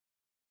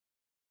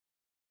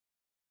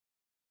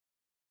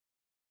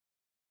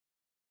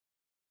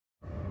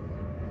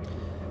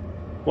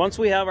Once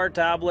we have our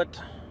tablet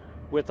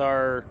with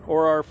our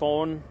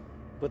phone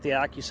with the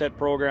AccuSet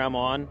program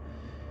on,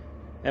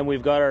 and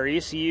we've got our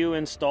ECU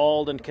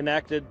installed and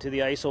connected to the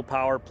ISO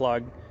power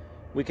plug,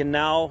 we can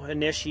now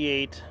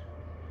initiate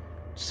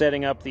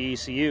setting up the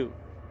ECU.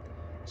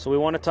 So we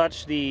want to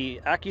touch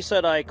the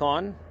AccuSet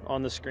icon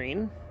on the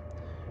screen,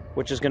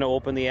 which is going to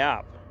open the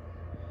app.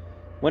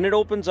 When it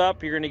opens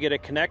up, you're going to get a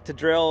connect to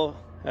drill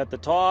at the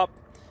top.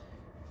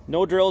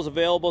 No drills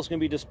available is going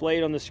to be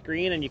displayed on the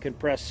screen, and you can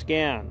press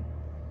scan.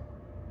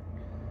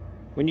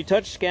 When you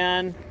touch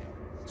scan,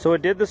 so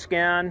it did the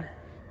scan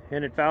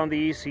and it found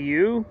the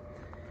ECU.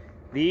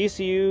 The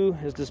ECU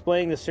is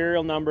displaying the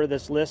serial number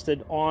that's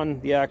listed on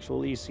the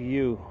actual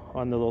ECU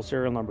on the little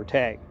serial number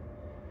tag.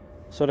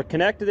 So to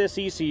connect to this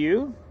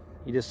ECU,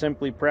 you just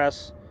simply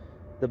press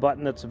the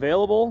button that's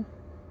available.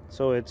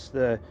 So it's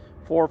the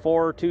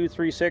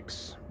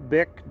 44236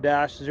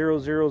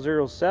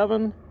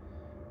 BIC-0007.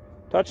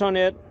 Touch on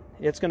it.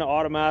 It's going to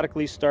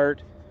automatically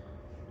start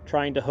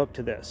trying to hook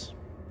to this.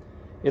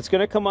 It's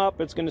going to come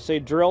up, it's going to say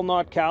drill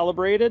not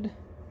calibrated.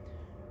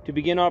 To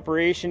begin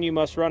operation, you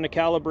must run a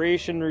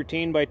calibration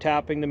routine by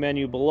tapping the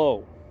menu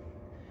below.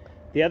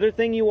 The other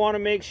thing you want to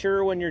make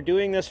sure when you're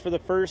doing this for the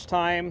first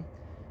time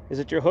is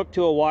that you're hooked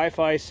to a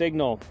Wi-Fi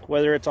signal,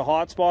 whether it's a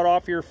hotspot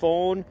off your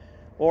phone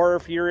or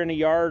if you're in a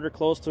yard or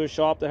close to a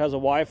shop that has a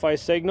Wi-Fi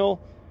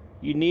signal.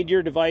 You need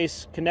your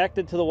device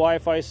connected to the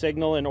Wi-Fi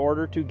signal in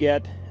order to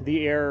get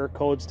the error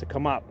codes to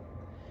come up.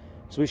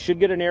 So we should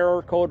get an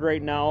error code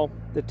right now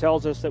that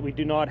tells us that we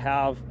do not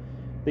have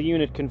the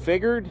unit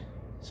configured.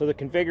 So the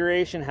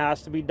configuration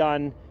has to be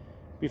done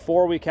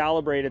before we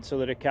calibrate it so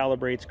that it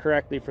calibrates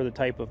correctly for the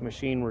type of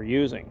machine we're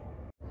using.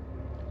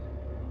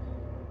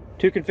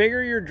 To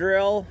configure your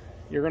drill,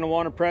 you're going to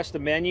want to press the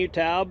menu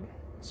tab.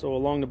 So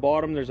along the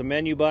bottom there's a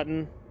menu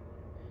button.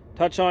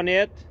 Touch on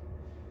it.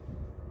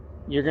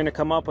 You're going to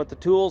come up with the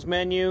tools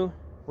menu.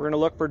 We're going to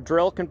look for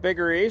drill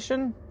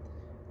configuration.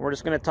 We're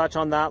just going to touch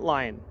on that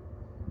line.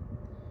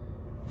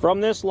 From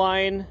this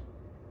line,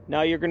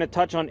 now you're going to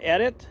touch on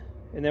edit,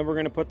 and then we're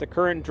going to put the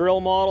current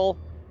drill model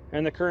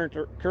and the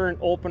current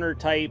opener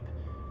type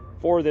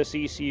for this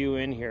ECU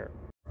in here.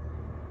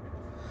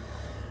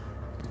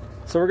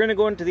 So we're going to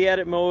go into the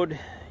edit mode.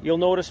 You'll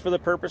notice for the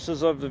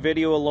purposes of the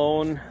video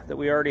alone that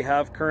we already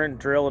have current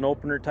drill and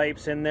opener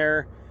types in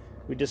there.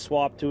 We just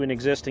swapped to an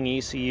existing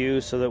ECU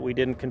so that we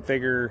didn't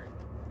configure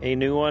a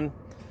new one.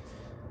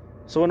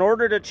 So in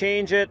order to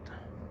change it,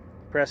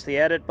 press the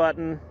edit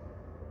button.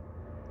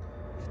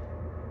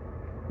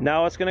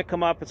 Now it's going to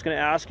come up, it's going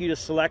to ask you to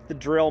select the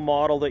drill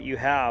model that you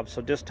have.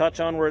 So just touch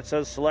on where it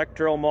says select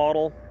drill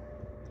model.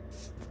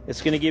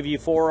 It's going to give you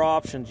four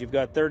options. You've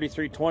got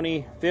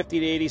 3320 50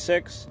 to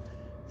 86,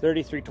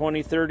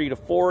 3320 30 to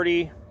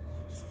 40,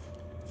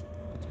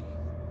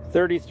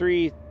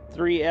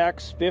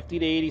 333X 50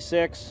 to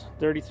 86,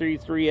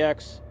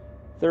 333X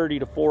 30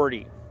 to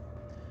 40.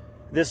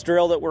 This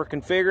drill that we're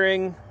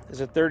configuring is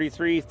a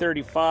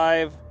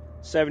 3335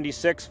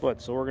 76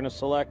 foot. So we're going to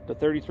select the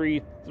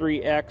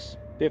 333X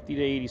 50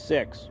 to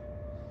 86.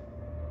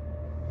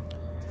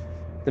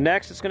 The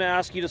next, it's going to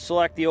ask you to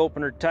select the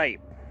opener type.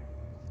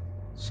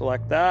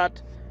 Select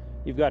that.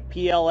 You've got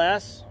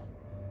PLS,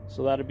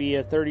 so that'd be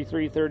a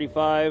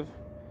 3335.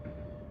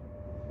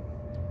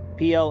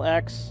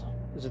 PLX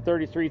is a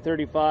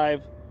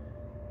 3335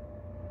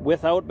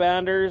 without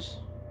banders.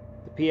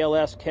 The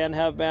PLS can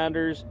have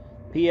banders.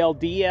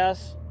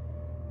 PLDS,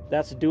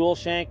 that's a dual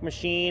shank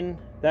machine.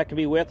 That can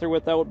be with or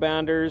without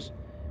banders.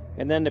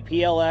 And then the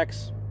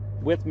PLX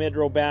with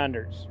mid-row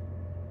banders.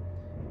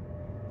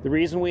 The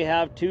reason we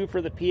have two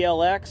for the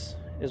PLX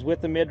is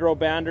with the mid-row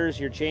banders,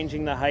 you're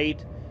changing the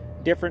height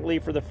differently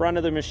for the front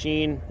of the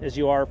machine as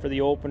you are for the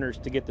openers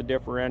to get the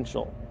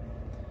differential.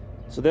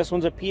 So this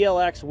one's a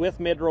PLX with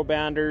mid-row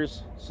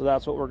banders, so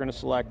that's what we're going to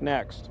select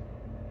next.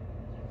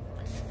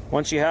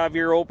 Once you have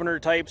your opener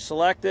type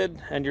selected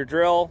and your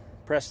drill,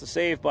 press the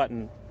save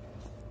button.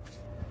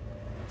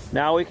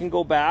 Now we can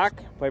go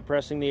back by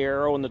pressing the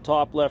arrow in the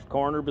top left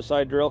corner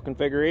beside drill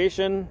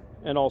configuration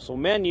and also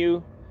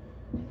menu,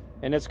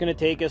 and it's going to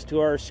take us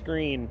to our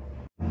screen.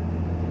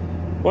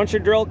 Once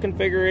your drill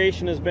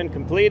configuration has been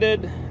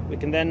completed, we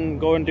can then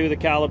go and do the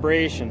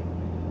calibration.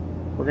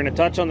 We're going to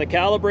touch on the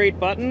calibrate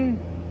button,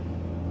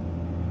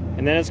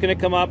 and then it's going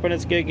to come up and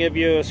it's going to give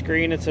you a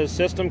screen that says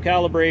system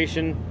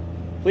calibration.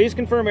 Please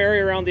confirm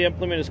area around the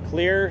implement is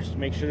clear. So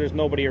make sure there's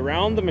nobody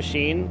around the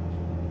machine.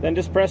 Then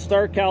just press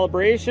start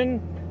calibration,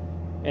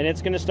 and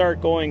it's going to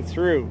start going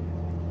through.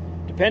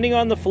 Depending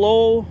on the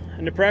flow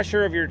and the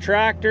pressure of your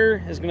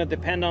tractor is going to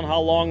depend on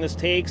how long this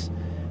takes,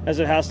 as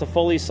it has to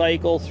fully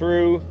cycle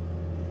through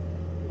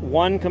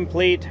one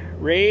complete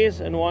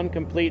raise and one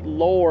complete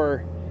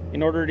lower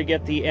in order to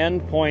get the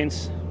end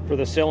points for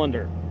the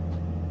cylinder.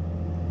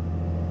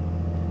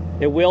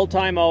 It will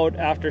time out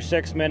after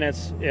 6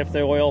 minutes if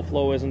the oil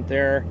flow isn't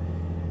there,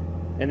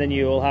 and then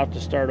you will have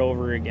to start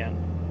over again.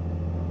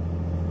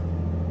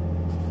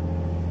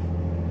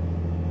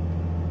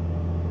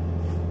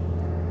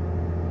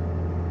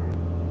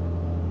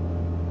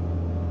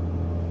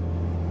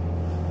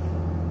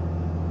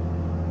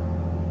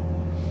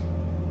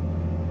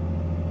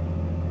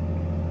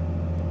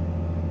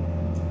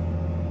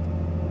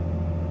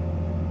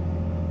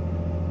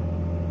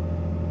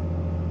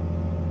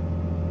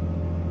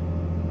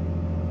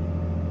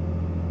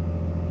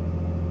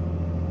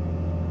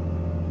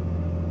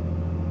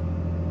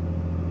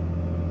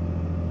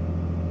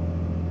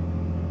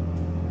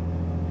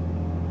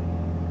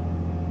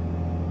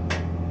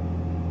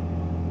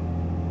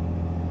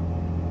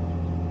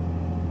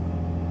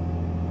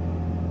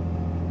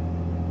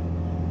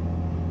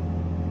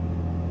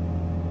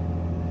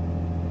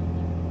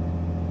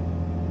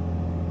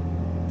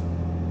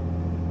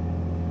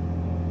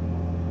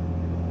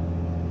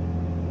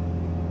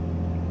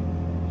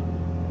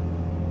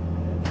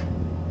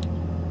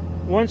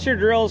 Once your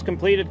drill has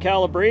completed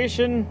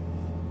calibration,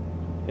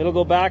 it'll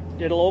go back,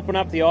 it'll open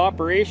up the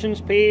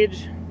operations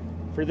page.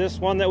 For this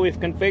one that we've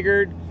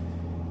configured,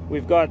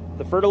 we've got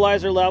the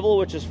fertilizer level,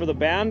 which is for the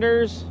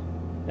banders,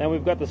 and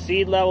we've got the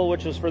seed level,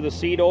 which is for the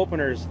seed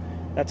openers.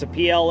 That's a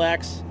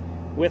PLX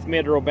with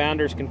mid-row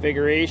banders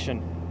configuration.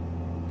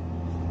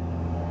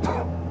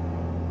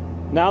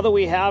 Now that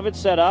we have it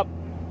set up,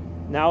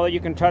 now that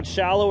you can touch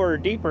shallower or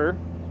deeper,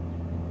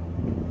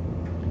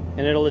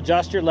 and it'll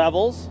adjust your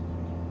levels,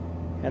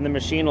 and the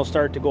machine will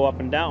start to go up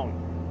and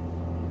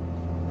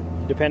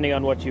down, depending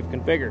on what you've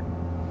configured.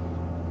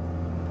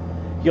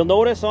 You'll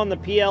notice on the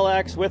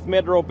PLX with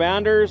mid-row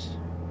banders,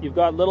 you've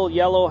got little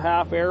yellow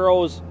half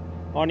arrows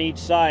on each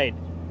side.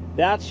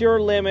 That's your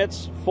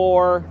limits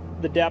for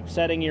the depth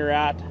setting you're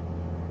at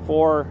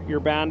for your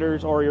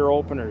banders or your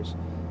openers.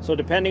 So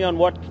depending on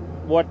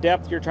what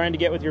depth you're trying to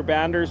get with your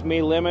banders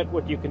may limit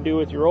what you can do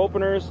with your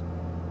openers.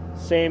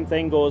 Same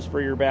thing goes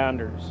for your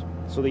banders.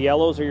 So the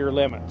yellows are your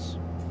limits.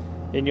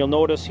 And you'll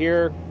notice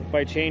here, if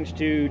I change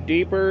to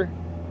deeper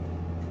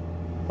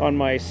on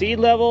my seed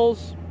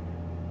levels,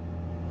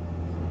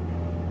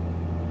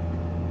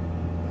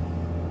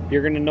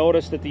 you're going to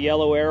notice that the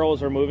yellow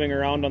arrows are moving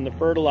around on the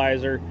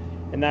fertilizer,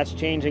 and that's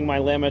changing my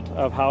limit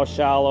of how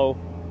shallow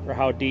or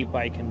how deep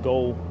I can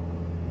go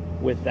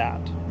with that.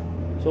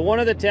 So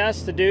one of the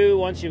tests to do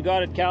once you've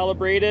got it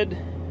calibrated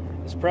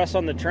is press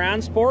on the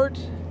transport.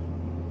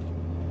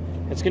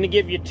 It's going to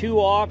give you two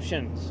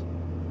options.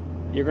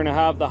 You're going to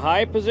have the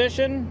high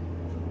position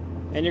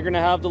and you're going to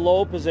have the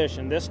low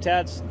position. This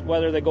tests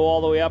whether they go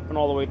all the way up and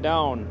all the way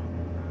down.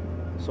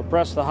 So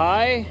press the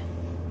high.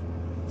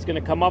 It's going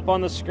to come up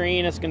on the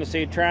screen. It's going to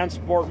say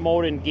transport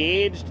mode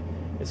engaged.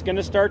 It's going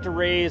to start to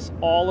raise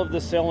all of the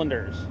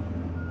cylinders.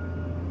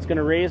 It's going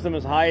to raise them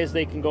as high as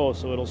they can go,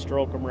 so it'll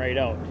stroke them right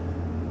out.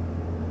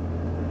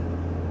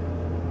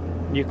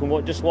 You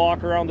can just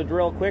walk around the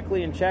drill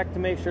quickly and check to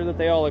make sure that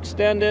they all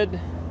extended.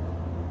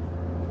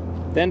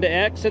 Then to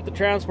exit the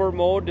transport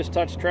mode, just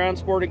touch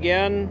transport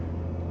again,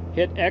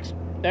 hit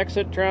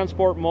exit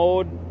transport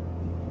mode.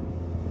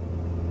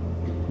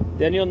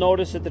 Then you'll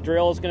notice that the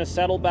drill is going to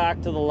settle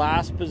back to the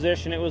last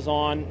position it was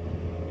on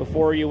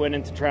before you went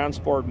into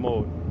transport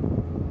mode.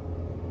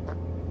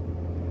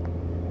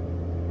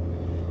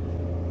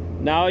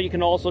 Now you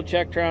can also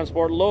check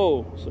transport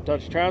low. So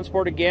touch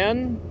transport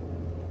again,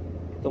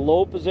 the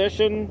low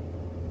position,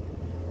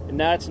 and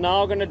that's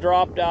now going to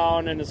drop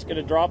down, and it's going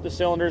to drop the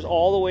cylinders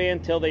all the way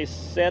until they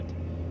sit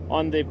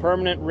on the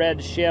permanent red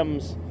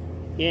shims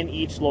in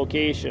each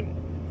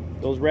location.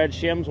 Those red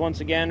shims, once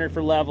again, are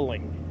for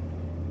leveling.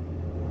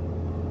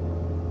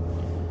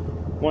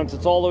 Once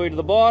it's all the way to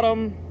the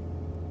bottom,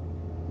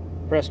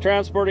 press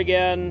transport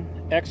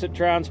again, exit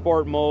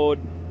transport mode.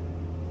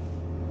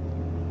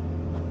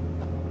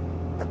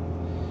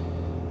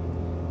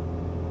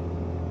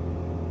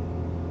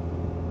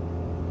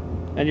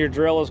 And your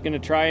drill is going to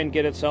try and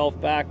get itself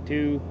back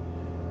to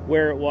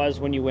where it was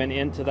when you went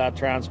into that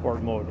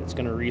transport mode. It's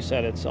going to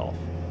reset itself.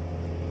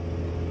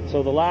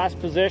 So the last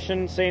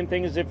position, same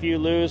thing as if you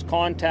lose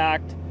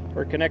contact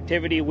or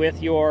connectivity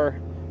with your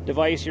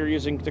device you're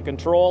using to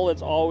control,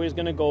 it's always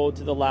going to go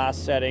to the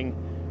last setting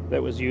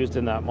that was used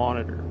in that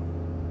monitor.